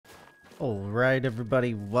Alright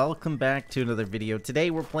everybody, welcome back to another video.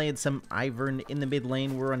 Today we're playing some Ivern in the mid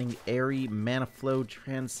lane. We're running Airy, Mana Flow,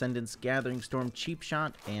 Transcendence, Gathering Storm, Cheap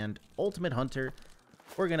Shot, and Ultimate Hunter.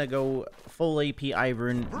 We're gonna go full AP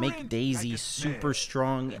Ivern, make Daisy super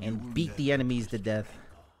strong, and beat the enemies to death.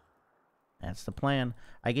 That's the plan.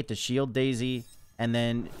 I get to shield Daisy, and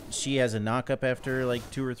then she has a knock-up after like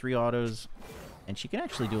 2 or 3 autos, and she can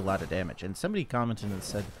actually do a lot of damage. And somebody commented and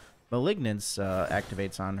said Malignance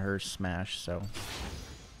activates on her smash, so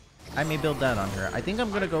I may build that on her. I think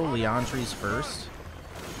I'm gonna go Leandri's first.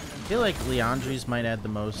 I feel like Leandri's might add the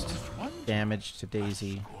most damage to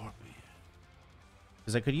Daisy,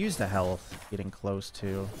 because I could use the health getting close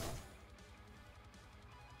to.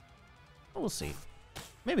 But we'll see.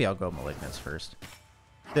 Maybe I'll go Malignance first.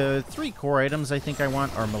 The 3 core items I think I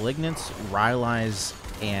want are Malignance, Rylai's,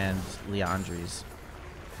 and Leandri's.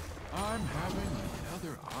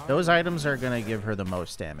 Those items are going to give her the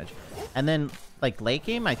most damage. And then, like, late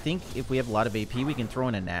game, I think if we have a lot of AP, we can throw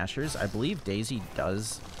in a Nashor's. I believe Daisy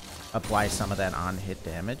does apply some of that on-hit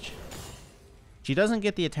damage. She doesn't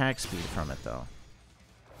get the attack speed from it, though.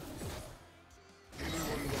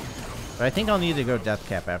 But I think I'll need to go Death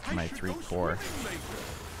Cap after my 3 core.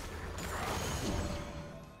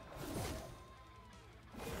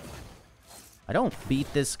 I don't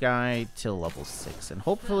beat this guy till level 6, and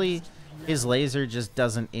hopefully his laser just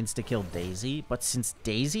doesn't insta-kill Daisy, but since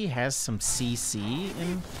Daisy has some CC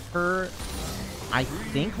in her, I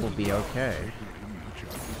think we'll be okay.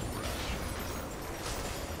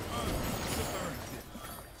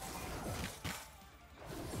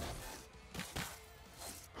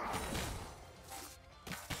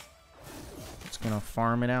 Just gonna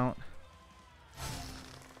farm it out.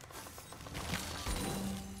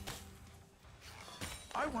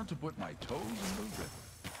 I want to put my toes in the river.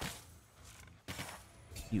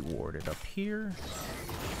 You warded up here.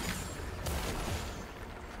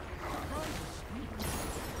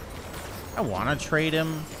 I want to trade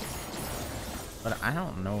him, but I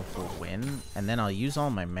don't know if we'll win. And then I'll use all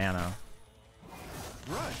my mana.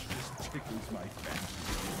 Rush just tickles my fancy.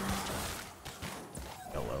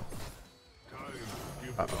 YOLO.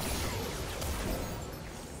 Uh-oh.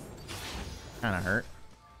 Kind of hurt.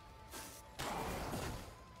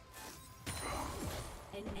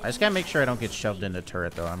 I just gotta make sure I don't get shoved into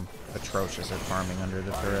turret, though. I'm atrocious at farming under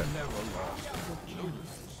the turret.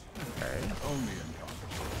 Okay.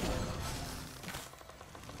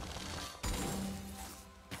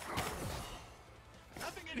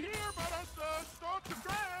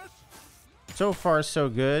 So far, so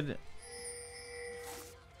good.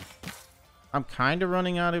 I'm kind of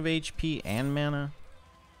running out of HP and mana.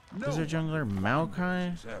 Is there jungler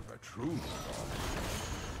Maokai?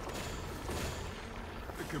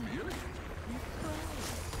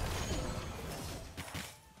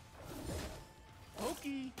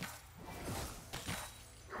 Pokey.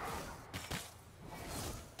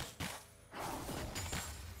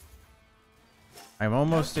 I'm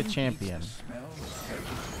almost a champion.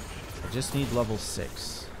 I just need level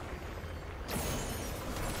 6.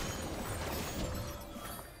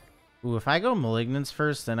 Ooh, if I go Malignance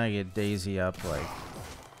first, then I get Daisy up like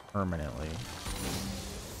permanently.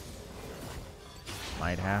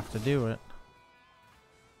 Might have to do it.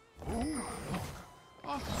 I'm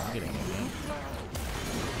getting it.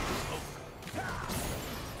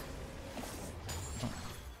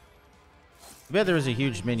 I bet there was a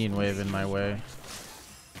huge minion wave in my way.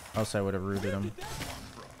 Else I would have rooted him.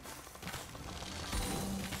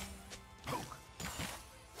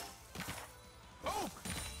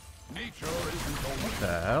 What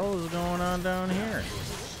the hell is going on down here?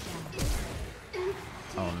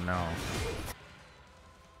 Oh no.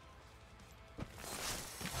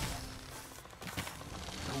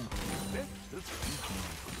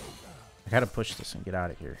 I gotta push this and get out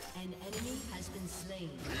of here. An enemy has been slain.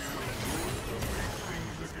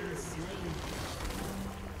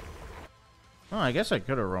 Oh, I guess I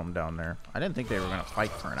could have roamed down there. I didn't think they were gonna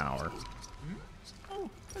fight for an hour.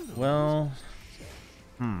 Well,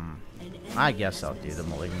 I guess I'll do the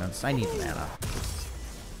Malignance. I need mana.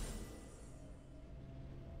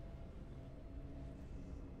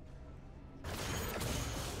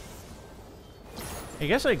 I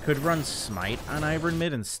guess I could run Smite on Ivern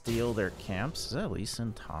mid and steal their camps. Is that Lee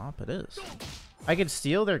Sin top? It is. I could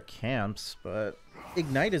steal their camps, but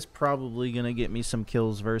Ignite is probably going to get me some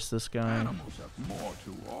kills versus this guy. Animals have more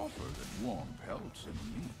to offer than warm pelts and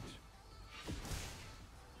meat.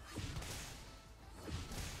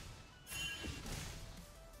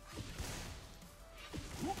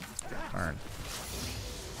 Darn.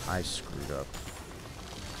 I screwed up.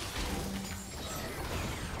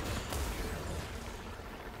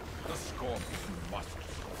 The off if you must.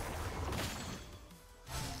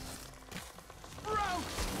 Rout!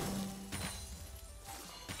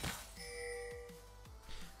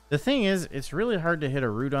 The thing is, it's really hard to hit a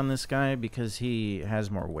root on this guy because he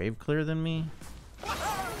has more wave clear than me.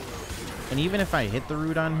 And even if I hit the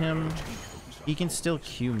root on him, he can still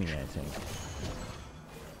Q me, I think.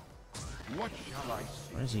 What shall I say?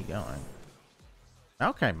 Where's he going?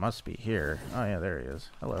 Okay, must be here. Oh yeah, there he is.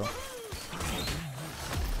 Hello.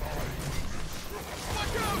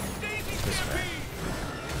 This guy.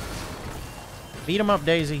 Beat him up,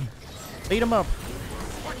 Daisy. Beat him up.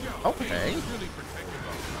 Okay.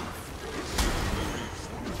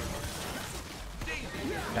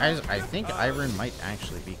 Guys, I think Ivern might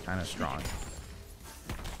actually be kind of strong.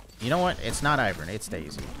 You know what? It's not Ivern, it's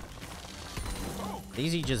Daisy.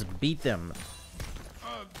 Daisy just beat them.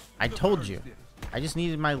 I told you. I just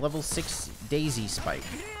needed my level 6 Daisy spike.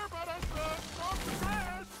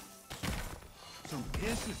 So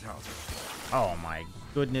this is how. Oh my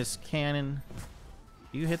goodness, cannon.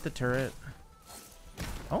 You hit the turret.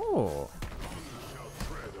 Oh.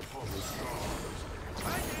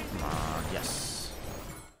 Come on, yes.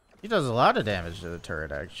 He does a lot of damage to the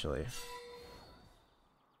turret, actually.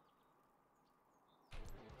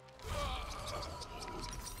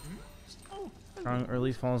 Strong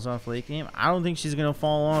early falls off late game. I don't think she's gonna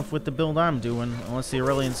fall off with the build I'm doing, unless the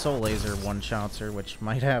Aurelion Soul Laser one-shots her, which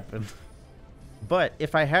might happen. But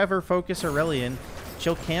if I have her focus Aurelion,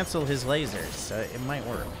 she'll cancel his lasers, so it might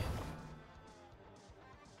work.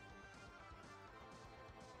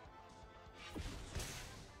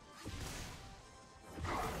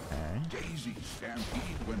 Okay. Daisy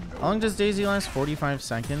stampede when no. How long does Daisy last? 45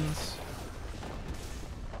 seconds?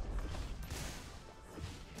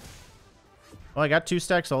 Well, I got 2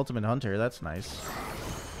 stacks Ultimate Hunter. That's nice.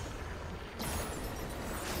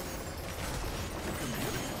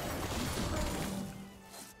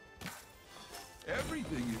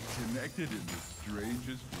 Everything is connected in the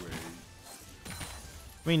strangest way.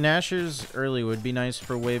 I mean, Nashor's early would be nice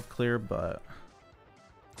for wave clear, but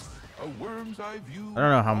A worm's eye view. I don't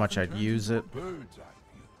know how much often I'd turns use into it. a bird's eye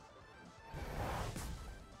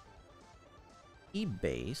view.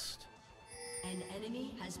 E-based. An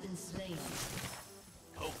enemy has been slain.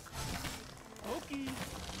 Poke. Pokey.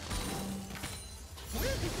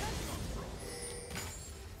 Where did that come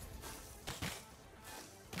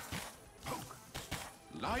from? Poke.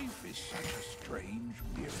 Life is such a strange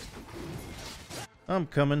miracle. I'm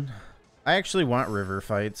coming. I actually want river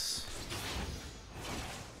fights.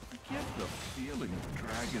 I get the feeling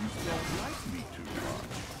dragons don't like me too much.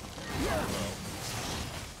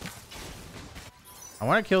 I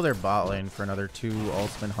want to kill their bot lane for another 2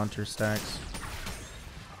 Ultimate Hunter stacks.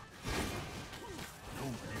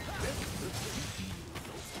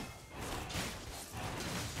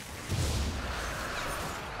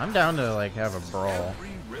 I'm down to like have a brawl.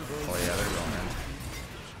 Oh yeah, they're going in.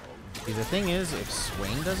 See, the thing is, if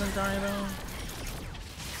Swain doesn't die though,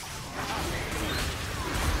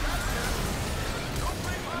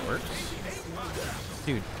 it works.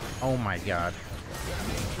 Dude, oh my god.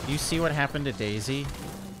 You see what happened to Daisy?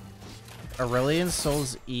 Aurelion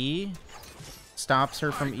Soul's E stops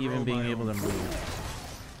her from even being able to move.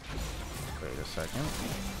 Wait a second.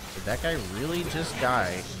 Did that guy really just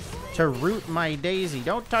die to root my Daisy?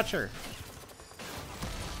 Don't touch her.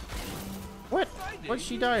 What? What'd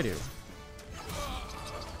she die to?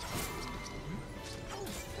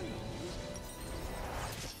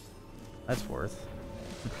 That's worth.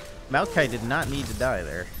 Maokai did not need to die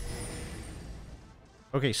there.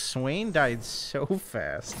 Okay, Swain died so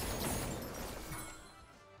fast.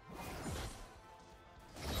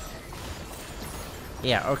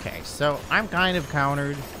 Yeah, okay, so I'm kind of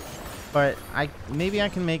countered, but maybe I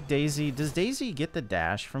can make Daisy. Does Daisy get the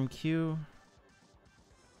dash from Q?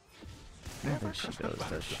 I don't think she does,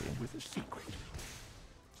 does she? With a secret.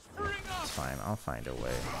 It's fine, I'll find a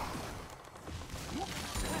way.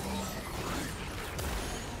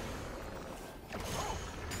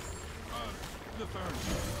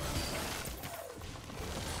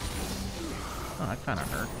 Oh, that kind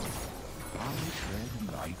of hurt. I tread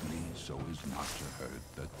lightly so as not to hurt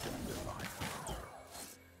the dandelion.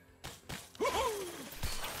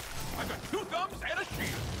 I got 2 thumbs and a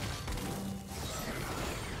shield.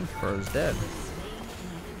 Bro's dead.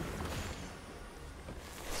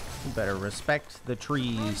 You better respect the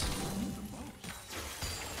trees.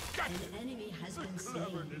 An enemy has been The slain.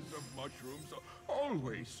 cleverness of mushrooms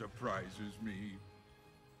always surprises me.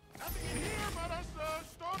 Nothing in here but us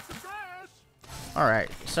stalks of grass. Alright,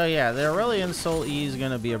 so yeah, the Aurelion Soul E is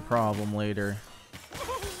gonna be a problem later.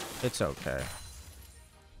 It's okay.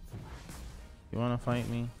 You wanna fight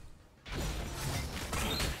me?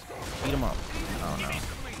 Beat him up. Oh no.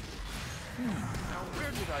 Now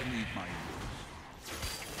where did I leave my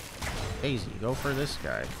Daisy, go for this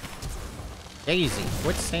guy. Daisy,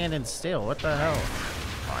 quit standing still. What the hell?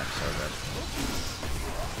 Oh, I'm so good.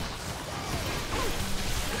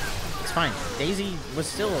 It's fine. Daisy was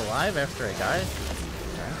still alive after I died.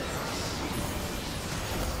 Okay.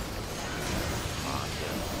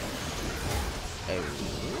 Hey,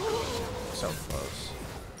 so close.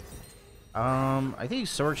 I think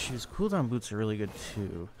sword shoes, cooldown boots are really good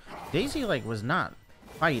too. Daisy like was not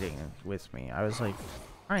fighting with me. I was like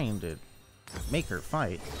trying to make her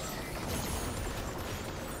fight.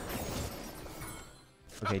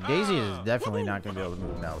 Okay, Daisy is definitely not going to be able to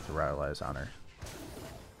move now with the Rivalize on her.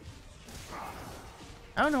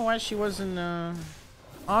 I don't know why she wasn't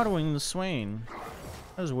autoing the Swain.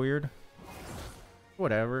 That was weird.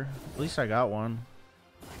 Whatever. At least I got one.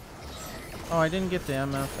 Oh, I didn't get the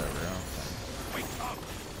MF ever. Okay.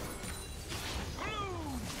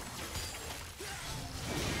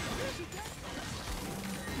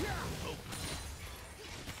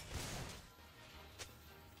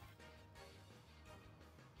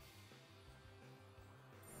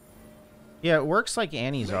 Yeah, it works like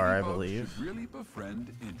Annie's are, I believe. Really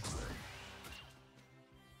befriend Ivern.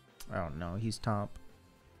 Oh no, he's top.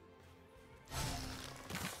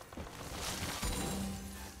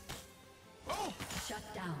 Shut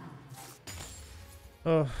down.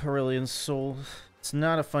 Oh, Aurelian's Soul. It's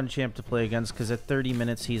not a fun champ to play against because at 30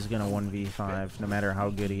 minutes he's gonna 1v5 no matter how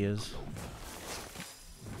good he is.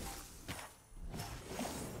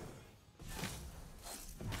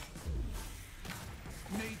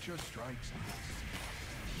 Nature strikes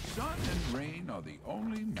us. Sun and rain are the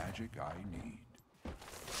only magic I need.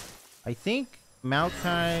 I think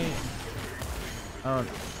Maokai...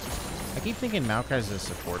 I keep thinking Maokai's a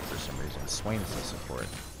support for some reason. Swain's a support.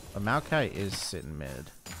 But Maokai is sitting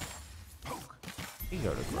mid. You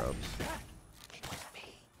go to Grubs.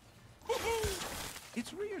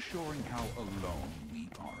 It's reassuring how alone we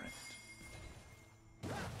aren't.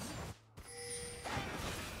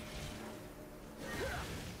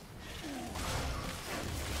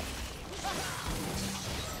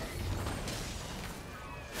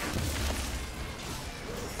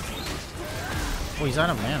 Oh, he's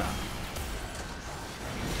out of mana.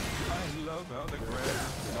 I love how the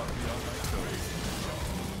grass got me on my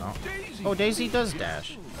toes. Oh. Oh, Daisy does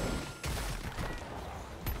dash.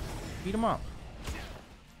 Beat him up.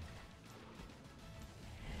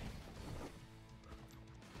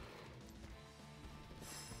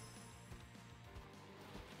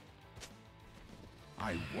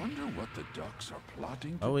 I wonder what the ducks are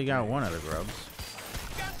plotting to Oh, we got do. one of the Grubs.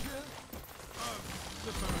 Gotcha.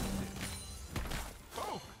 The bird did.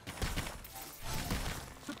 Oh.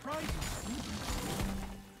 Surprises.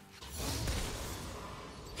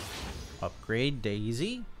 Upgrade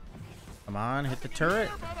Daisy. Come on, hit the turret.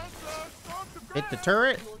 Hit the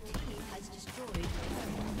turret. Your team has destroyed.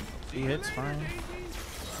 3 hits, fine.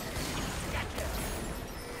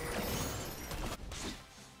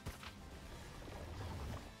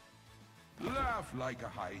 Laugh like a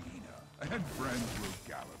hyena, and friends will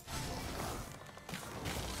gallop.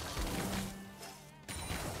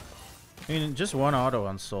 I mean, just one auto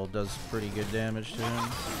on Soul does pretty good damage to him.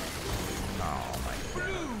 Oh my god.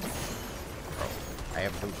 Bro, I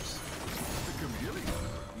have boots. The chameleon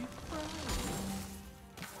will be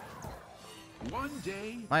proud. One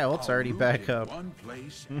day, My ult's I'll already root back in up. One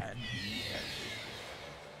place and yes.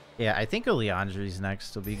 Yeah, I think Oleandri's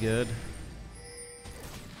next will be good.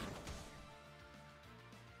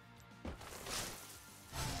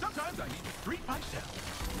 Sometimes I need to treat myself.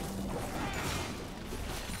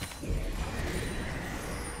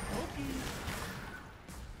 Okay.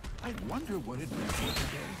 I wonder what adventure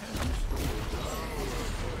today has in store.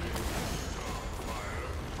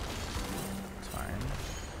 It's fine.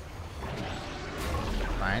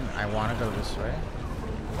 Fine, I want to go this way.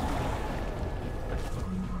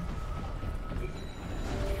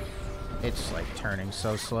 It's like turning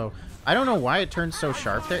so slow. I don't know why it turns so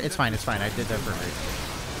sharp there. It's fine, it's fine. I did that for free.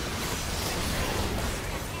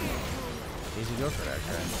 Easy go for that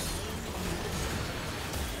guy.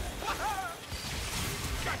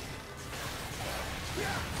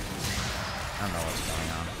 I don't know what's going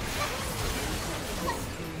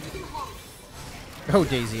on. Go,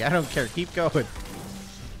 Daisy. I don't care. Keep going.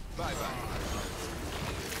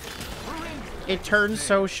 It turns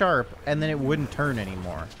so sharp, and then it wouldn't turn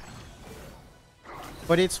anymore.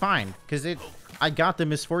 But it's fine, because I got the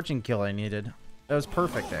misfortune kill I needed. That was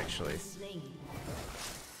perfect, actually. Slain.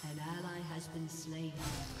 An ally has been slain.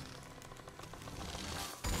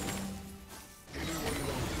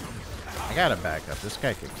 I gotta back up. This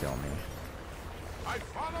guy could kill me. I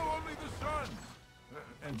follow only the sun.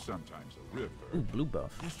 And sometimes a river. Ooh, blue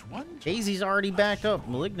buff. Just one Daisy's already back up.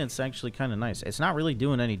 Malignant's actually kind of nice. It's not really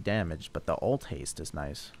doing any damage, but the ult haste is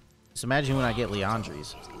nice. Just imagine when I get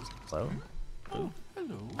Leandri's. Hello? Oh,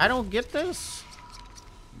 hello. I don't get this.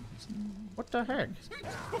 What the heck? Is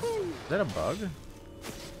that a bug? I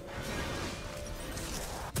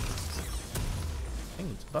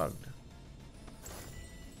think it's bugged.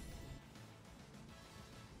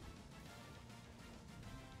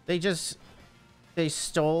 They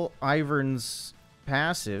stole Ivern's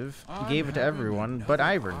passive, gave it to everyone, but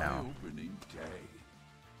Ivern now. Eye-opening day.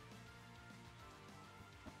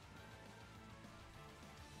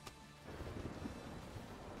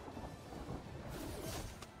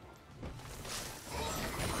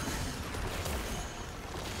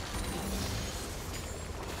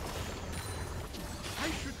 I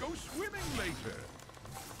should go swimming later.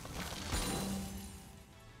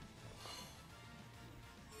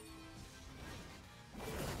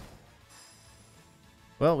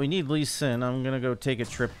 Well, we need Lee Sin. I'm gonna go take a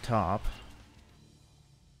trip top.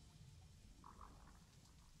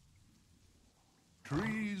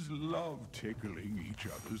 Trees love tickling each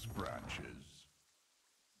other's branches.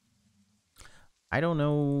 I don't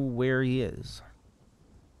know where he is.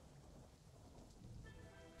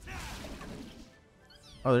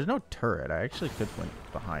 Oh, there's no turret. I actually could went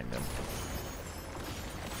behind him.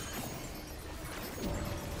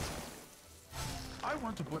 I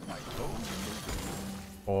want to put my toes in the river.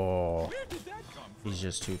 Oh, Where did that come from? he's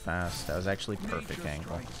just too fast. That was actually perfect Nature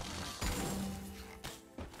angle. strikes.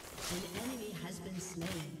 An enemy has been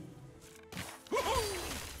slain.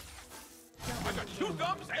 I got 2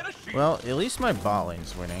 thumbs and a shield. Well, at least my bot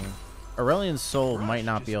lane's winning. Aurelian's soul might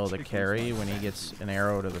not be able to carry when he gets an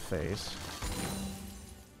arrow to the face.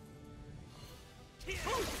 Get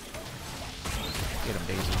him,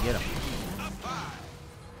 Daisy, get him.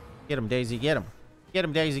 Get him, Daisy, get him. Get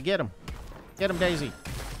him, Daisy, get him. Get him, Daisy.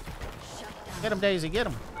 Get him, Daisy, get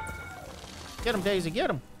him. Get him, Daisy, get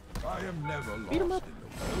him. I am never lost Beat him up. in the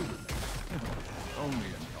wilderness. Only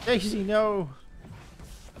in Daisy, no.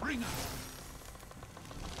 spring.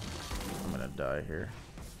 I'm gonna die here.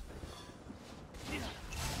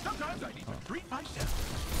 Sometimes I need to treat myself.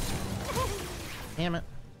 Damn it.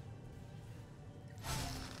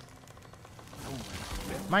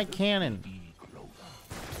 My cannon.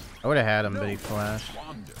 I would have had him, but he flashed.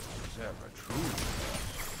 Wonder is ever true.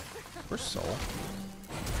 Where's Soul?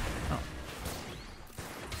 Oh.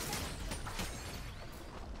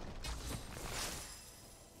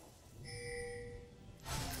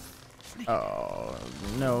 Oh,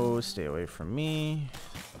 no, stay away from me.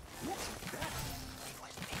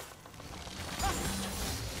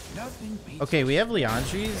 Nothing beats Okay, we have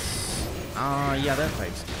Leandri's. Yeah, that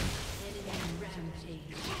fight's good. Enemy rampage.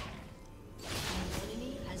 An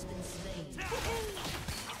enemy has been slain.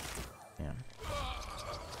 Yeah.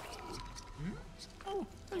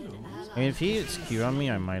 An ally I mean, if he hits Q on me,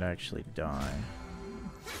 I might actually die.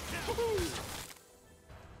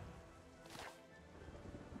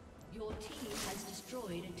 Your team has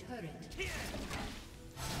destroyed a turret.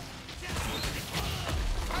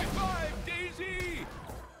 High five, Daisy!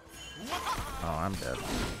 Oh, I'm dead.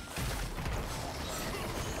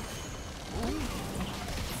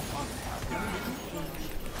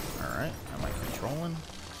 Alright, am I controlling?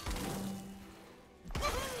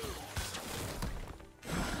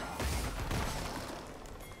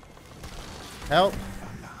 Help!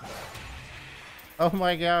 Oh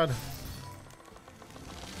my god.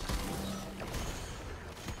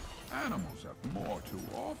 Animals have more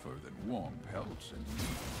to offer than warm pelts and meat.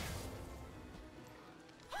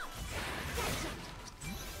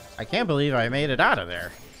 I can't believe I made it out of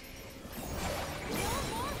there.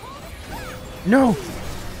 No!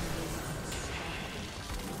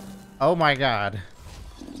 Oh my god.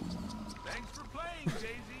 Thanks for playing,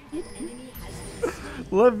 Daisy. Enemy has been slain.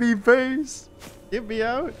 Let me face! Get me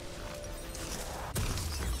out!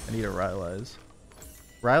 I need a Rylai's.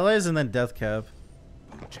 Rylai's and then Death Cap.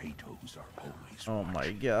 Potatoes are always Oh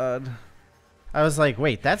my god. I was like,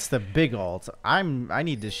 wait, that's the big ult. I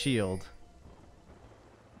need to shield.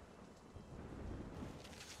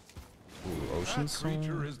 Ooh, Ocean That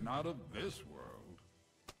creature Soul. is not of this world.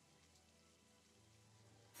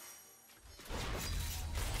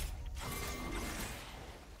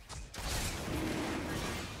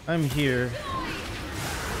 I'm here.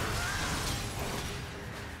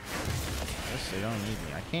 Guess they don't need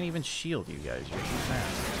me. I can't even shield you guys. You're too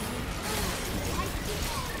fast.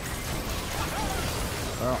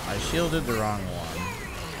 Well, I shielded the wrong one.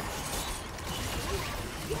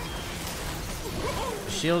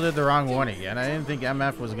 shielded the wrong one again. I didn't think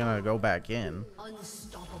MF was gonna go back in.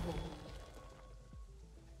 Unstoppable.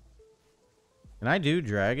 Can I do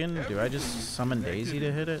dragon? Do I just summon Daisy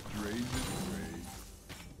to hit it?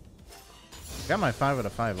 Got my 5 out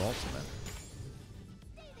of 5 ultimate.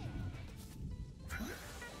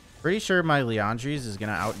 Pretty sure my Leandries is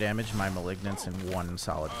gonna outdamage my Malignants in one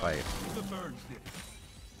solid fight.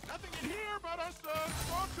 Nothing in here but us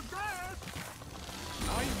stalks of grass.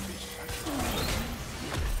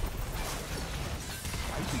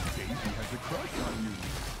 I think Daisy has a crush on you.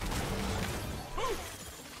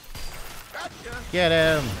 Gotcha. Get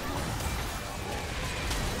him!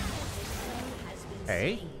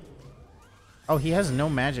 Hey. Oh, he has no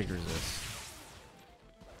magic resist.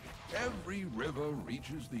 Every river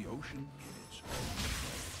reaches the ocean in its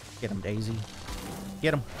own. Get him, Daisy.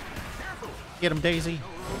 Get him. Get him, Daisy.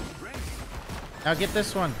 Now get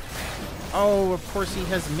this one. Oh, of course he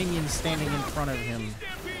has minions standing in front of him.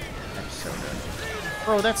 That's so good.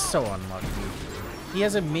 Bro, that's so unlucky. He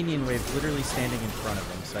has a minion wave literally standing in front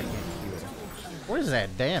of him, so I can't Q it. What is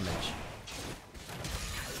that damage?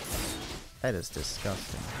 That is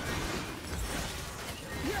disgusting.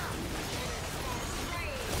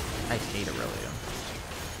 I hate Aurelia.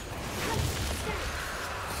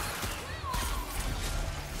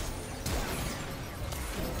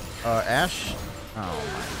 Ashe? Oh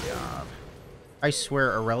my god. I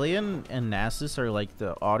swear, Aurelion and Nasus are like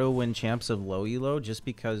the auto-win champs of low elo just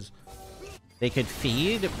because they could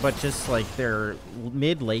feed, but just like their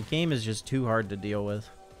mid-late game is just too hard to deal with.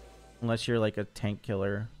 Unless you're like a tank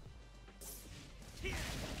killer.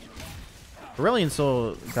 Aurelion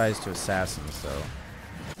Soul dies to Assassins, so.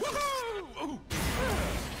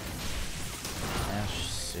 Ashe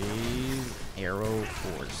save arrow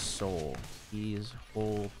for soul. He's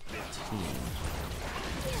whole team.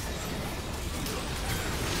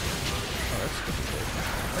 Oh, that's good.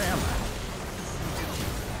 Where am I?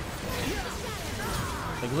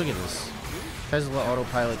 Like, look at this. Tesla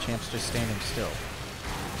autopilot champs just standing still.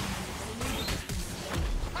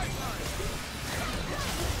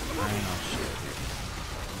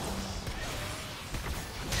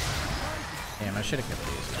 Damn, I should have kept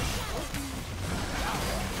these.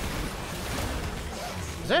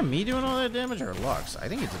 Is that me doing all that damage or Lux? I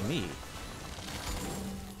think it's me.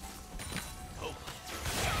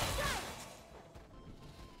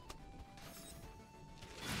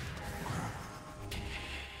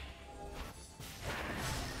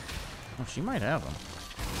 Oh, she might have him.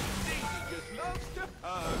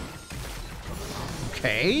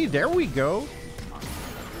 Okay, there we go.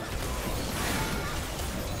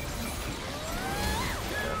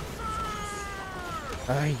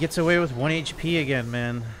 He gets away with 1 HP again,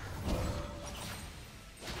 man.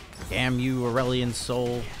 Damn you, Aurelion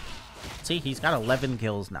Soul. See, he's got 11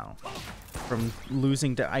 kills now. From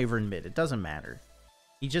losing to Ivern mid. It doesn't matter.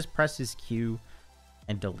 He just presses Q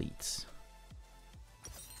and deletes.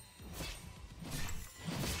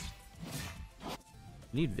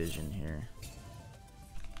 Need vision here.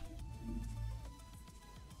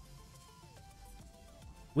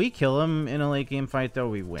 We kill him in a late game fight, though,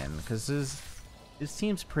 we win. Because his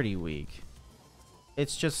team's pretty weak.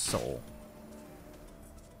 It's just Soul.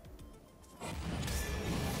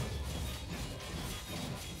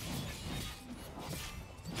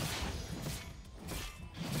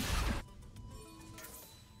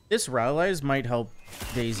 This Rallies might help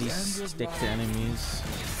Daisy stick to enemies.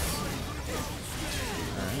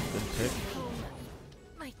 Alright, good pick.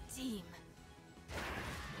 My team.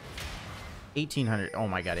 1800. Oh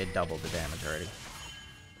my god, it doubled the damage already.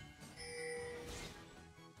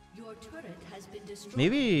 Your turret has been destroyed.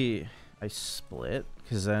 Maybe I split,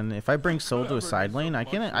 because then if I bring Soul to a side lane, I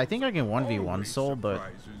think I can 1v1 Soul, but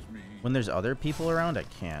when there's other people around, I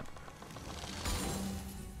can't.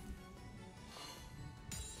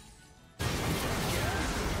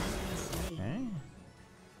 Okay.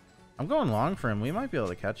 I'm going long for him. We might be able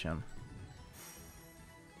to catch him.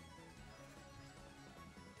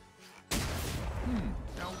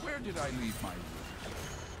 Now where did I leave my...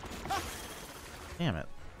 Damn it.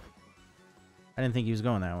 I didn't think he was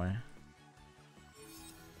going that way.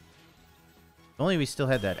 If only we still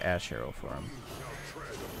had that Ashe arrow for him.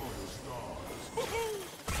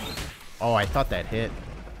 Oh, I thought that hit.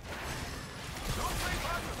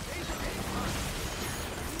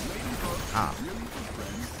 Ah.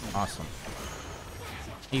 Awesome.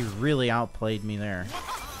 He really outplayed me there.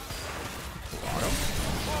 Auto.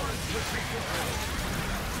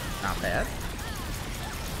 Not bad.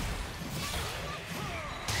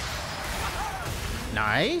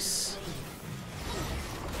 Nice.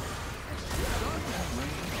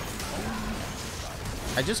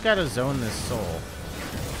 I just gotta zone this Soul.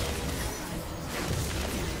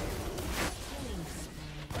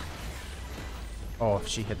 Oh, if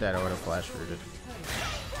she hit that, I would have flash rooted.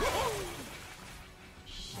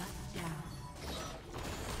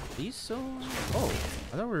 These souls? Oh,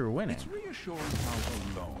 I thought we were winning. It's reassuring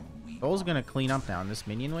how alone we Soul's gonna clean up now, and this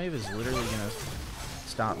minion wave is literally gonna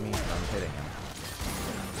stop me from hitting him.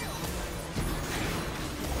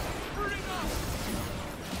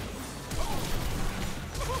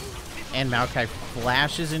 And Maokai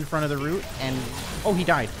flashes in front of the root, and oh, he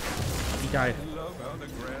died. He died. I love how the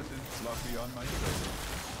grass is fluffy on my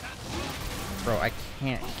shoulder. Bro, I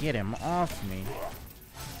can't get him off me.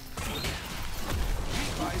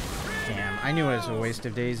 Damn, I knew it was a waste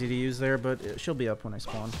of Daisy to use there, but she'll be up when I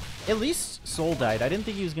spawn. At least Soul died. I didn't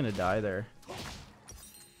think he was gonna die there.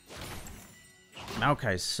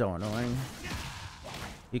 Maokai's so annoying.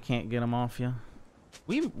 You can't get him off you.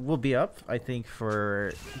 We will be up, I think,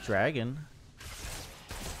 for Dragon.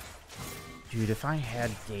 Dude, if I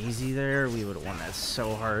had Daisy there, we would have won that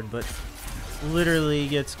so hard, but literally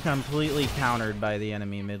gets completely countered by the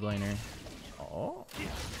enemy mid laner. Oh,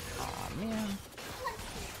 aw, man.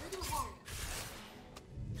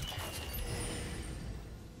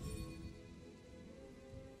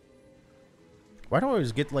 Why do I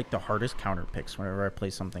always get like the hardest counter picks whenever I play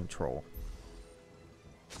something troll?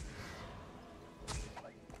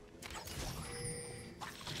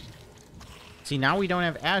 See, now we don't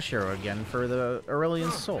have Ash Arrow again for the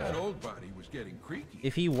Aurelion Soul. That old body was getting creaky.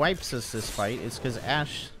 If he wipes us this fight, it's because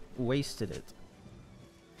Ash wasted it.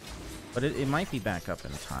 But it might be back up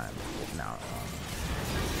in time now.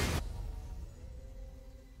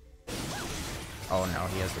 Oh no,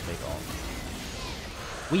 he has the big ult.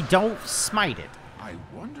 We don't smite it. I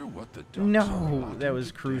wonder what the No, that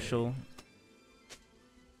was crucial.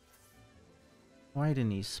 Why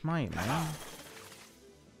didn't he smite, man?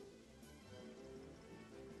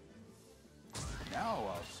 Now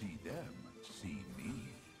I'll see them see me.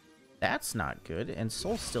 That's not good, and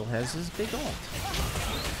Soul still has his big ult.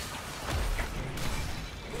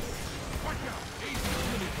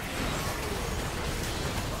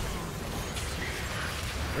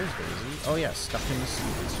 Where's Daisy? Oh yeah, stuck in the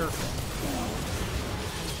circle.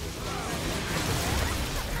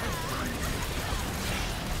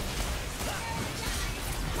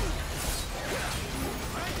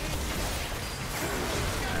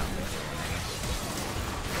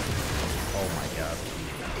 Oh my god.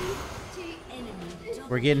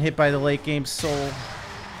 We're getting hit by the late game Soul.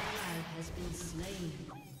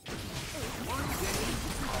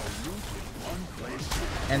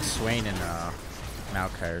 And Swain and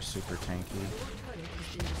Maokai are super tanky.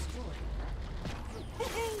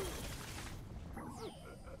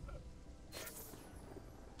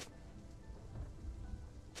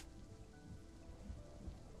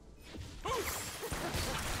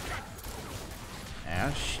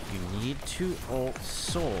 Ash, you need to ult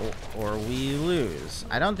Soul or we lose.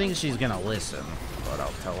 I don't think she's gonna listen, but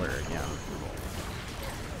I'll tell her again.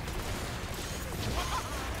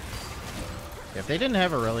 If they didn't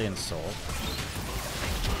have Aurelion Soul,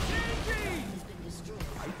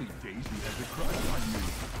 I think Daisy has a crush on you.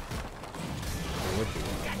 it would be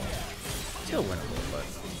still winnable, but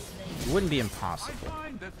it wouldn't be I impossible.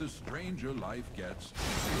 find that the stranger life gets.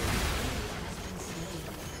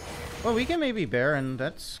 Well, we can maybe Baron.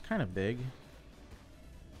 That's kind of big.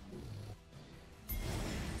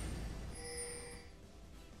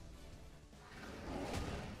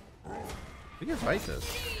 We can fight this.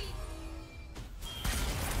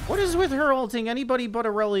 What is with her ulting anybody but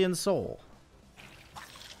Aurelion Soul?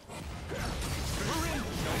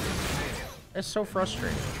 It's so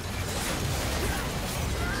frustrating.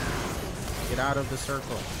 Get out of the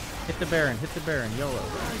circle. Hit the Baron, YOLO.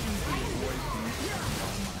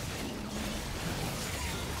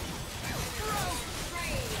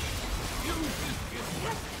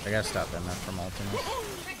 I gotta stop MF from ulting.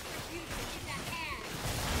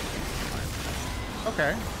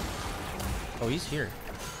 Okay. Oh, he's here.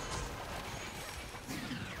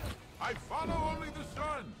 I follow only the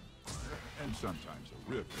sun, and sometimes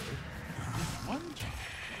a river. One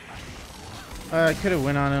I could have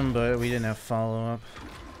went on him, but we didn't have follow up.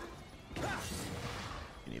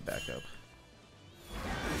 We need backup.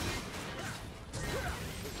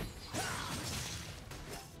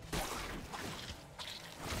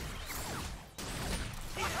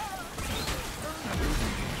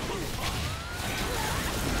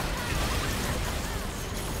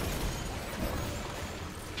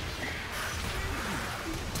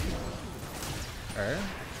 Okay.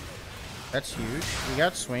 That's huge. We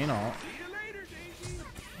got Swain ult.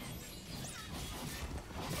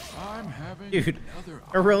 I'm having Dude, another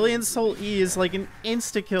Aurelion Soul E is like an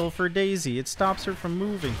insta-kill for Daisy. It stops her from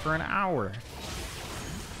moving for an hour.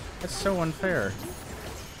 That's so unfair.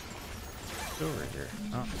 Go over here.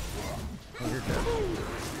 Oh, oh you're dead.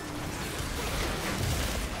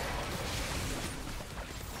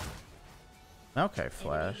 Okay,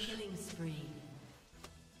 Flash. Killing spree.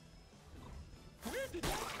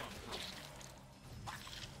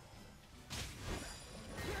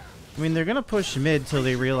 I mean, they're gonna push mid till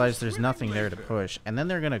they realize there's nothing there to push, and then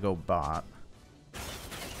they're gonna go bot.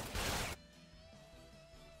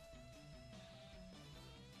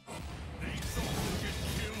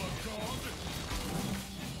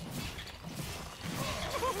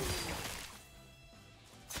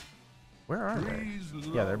 Where are they?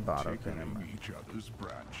 Yeah, they're bot. Okay, never mind. Each other's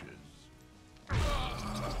branches.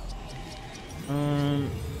 I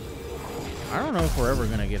don't know if we're ever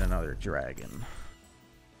gonna get another dragon.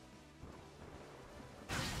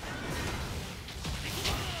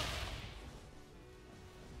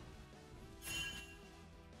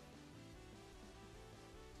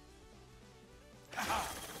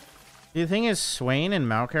 The thing is, Swain and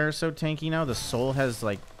Maokai are so tanky now. The Soul has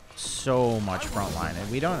like so much frontline,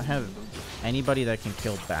 and we don't have anybody that can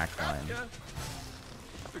kill backline.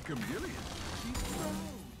 The chameleon.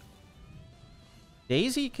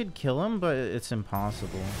 Daisy could kill him, but it's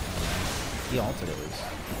impossible. He ulted at least.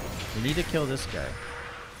 We need to kill this guy.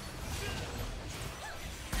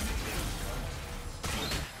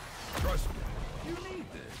 Trust me, you need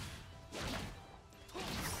this.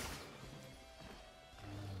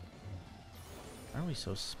 Why are we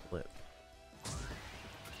so split?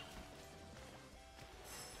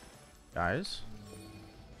 Guys?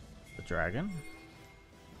 The dragon?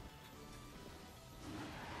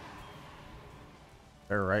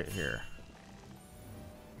 They're right here.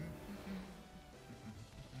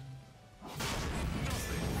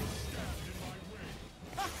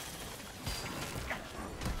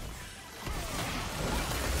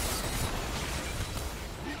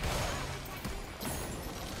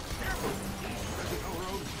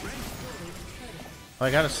 Oh,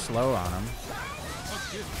 I got a slow on him.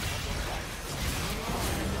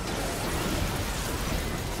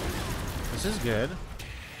 This is good.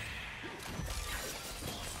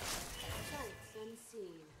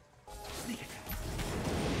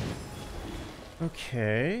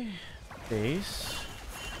 Okay. Base.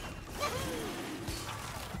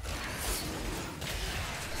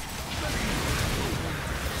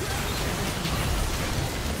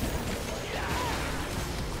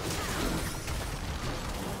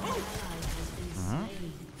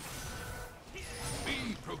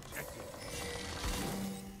 Be protected.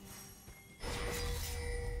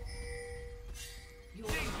 Your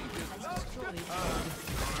team has destroyed.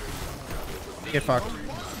 Get fucked.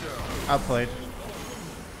 Outplayed.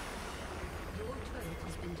 Your turret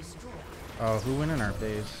has been destroyed. Oh, who went in our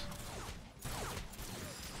base?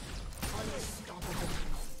 Unstoppable.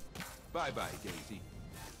 Bye-bye, Daisy.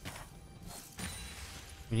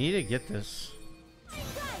 We need to get this.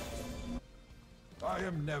 I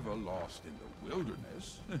am never lost in the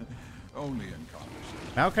wilderness. Only in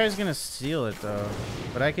conversation. Maokai's gonna steal it though,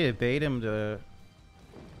 but I could bait him to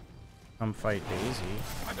come fight Daisy.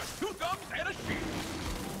 I got 2 thumbs and a shield.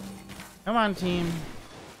 Come on, team.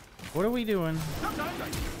 What are we doing? Sometimes I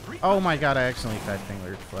need 3 Oh my god, I accidentally fat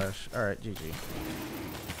fingered Flash. Alright, GG.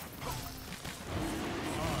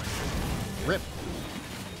 Rip.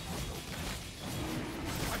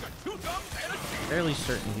 I got 2 thumbs and a shield. Fairly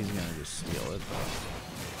certain he's gonna just steal it, but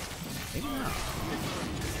maybe not.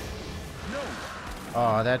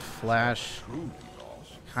 Oh, that Flash Truly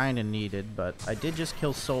lost. kinda needed, but I did just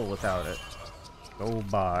kill Soul without it. Go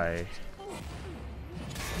by.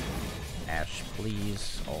 Ash,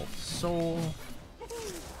 please. Alt Soul.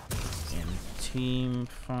 In team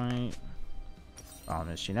fight.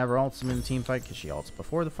 Problem is, she never ults him in team fight because she ults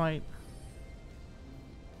before the fight.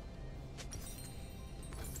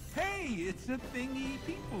 Hey, it's a thingy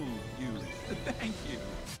people use. Thank you.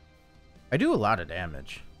 I do a lot of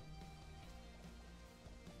damage.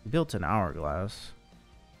 Built an hourglass.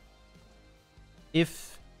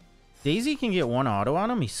 If Daisy can get 1 auto on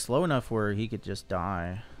him, he's slow enough where he could just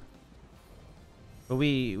die. But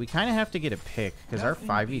we kind of have to get a pick because our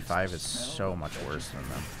 5v5 is so much worse than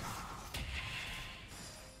them.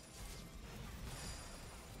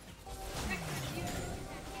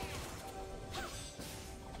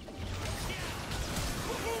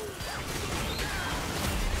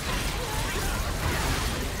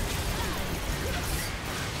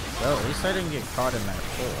 Well, at least I didn't get caught in that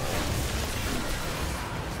hole.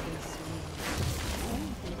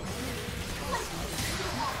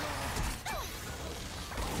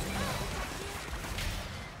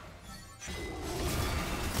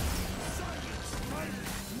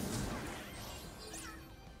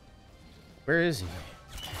 Where is he?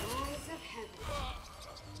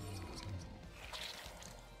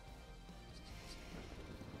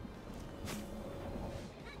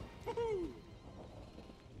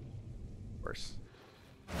 Worse.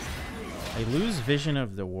 I lose vision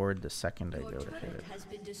of the ward the second I go to hit it.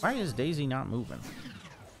 Why is Daisy not moving?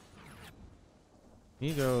 Can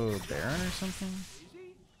you go Baron or something?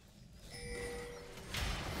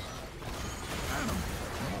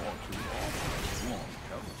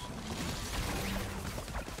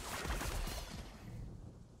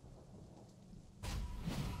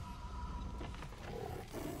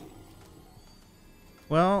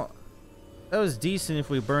 Well, that was decent if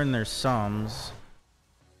we burn their sums.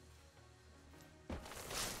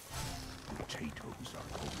 Potatoes are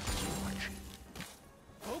always watching.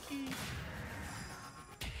 Pokey.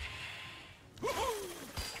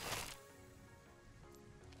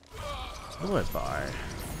 Who do I buy?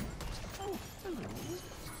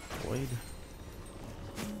 Void.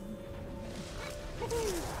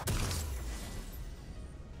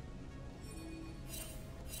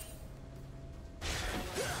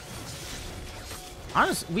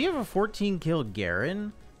 Honestly, we have a 14 kill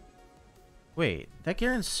Garen. Wait, that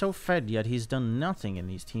Garen's so fed, yet he's done nothing in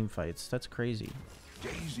these team fights. That's crazy.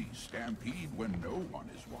 Daisy stampede when no one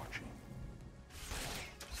is watching.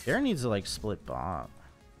 Garen needs to like split bot.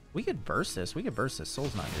 We could burst this. We could burst this.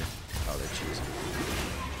 Soul's not here. Oh, they're cheesing.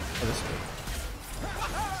 Oh, this is good.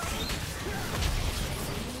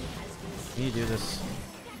 Can you do this?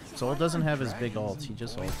 Soul doesn't have his big ult. He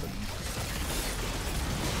just ulted.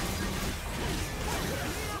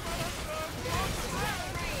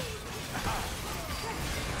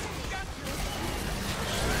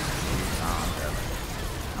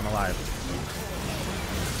 I'm alive.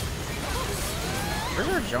 Where's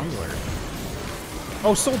our jungler?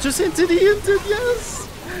 Oh, Soul just hinted. He hinted. Yes.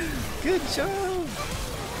 Good job.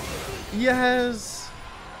 Yes.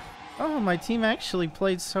 Oh, my team actually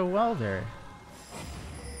played so well there.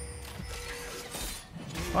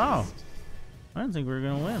 Wow. I didn't think we were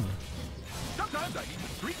gonna win. Sometimes I need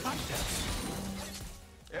 3 contests.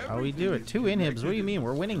 How we do it? 2 inhibs. What do you mean?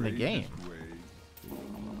 We're winning the game.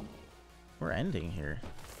 We're ending here.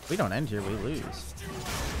 If we don't end here, we lose.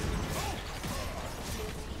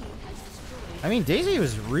 I mean, Daisy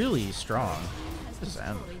was really strong. This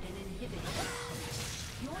end.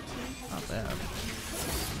 Not bad.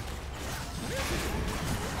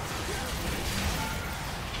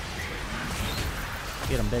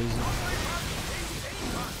 Get him, Daisy.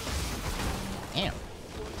 Damn.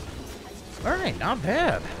 Alright, not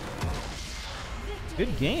bad.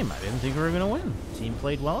 Good game. I didn't think we were going to win. Team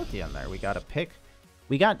played well at the end there. We got a pick.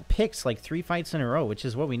 We got picks like 3 fights in a row, which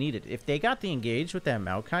is what we needed. If they got the engage with that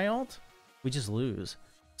Maokai ult, we just lose.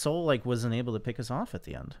 Soul like wasn't able to pick us off at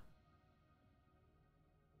the end.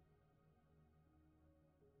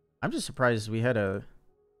 I'm just surprised we had a...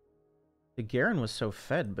 The Garen was so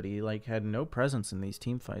fed, but he like had no presence in these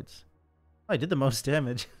team fights. Oh, I did the most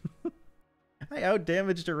damage. I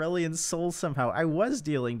out-damaged Aurelian's Soul somehow. I was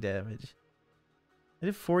dealing damage. I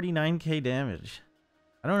did 49k damage.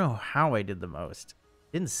 I don't know how I did the most.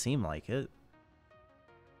 Didn't seem like it.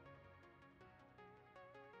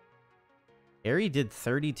 Aerie did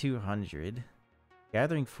 3200.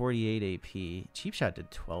 Gathering 48 AP. Cheap Shot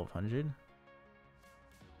did 1200.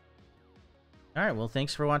 Alright, well,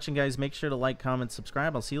 thanks for watching, guys. Make sure to like, comment,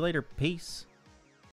 subscribe. I'll see you later. Peace.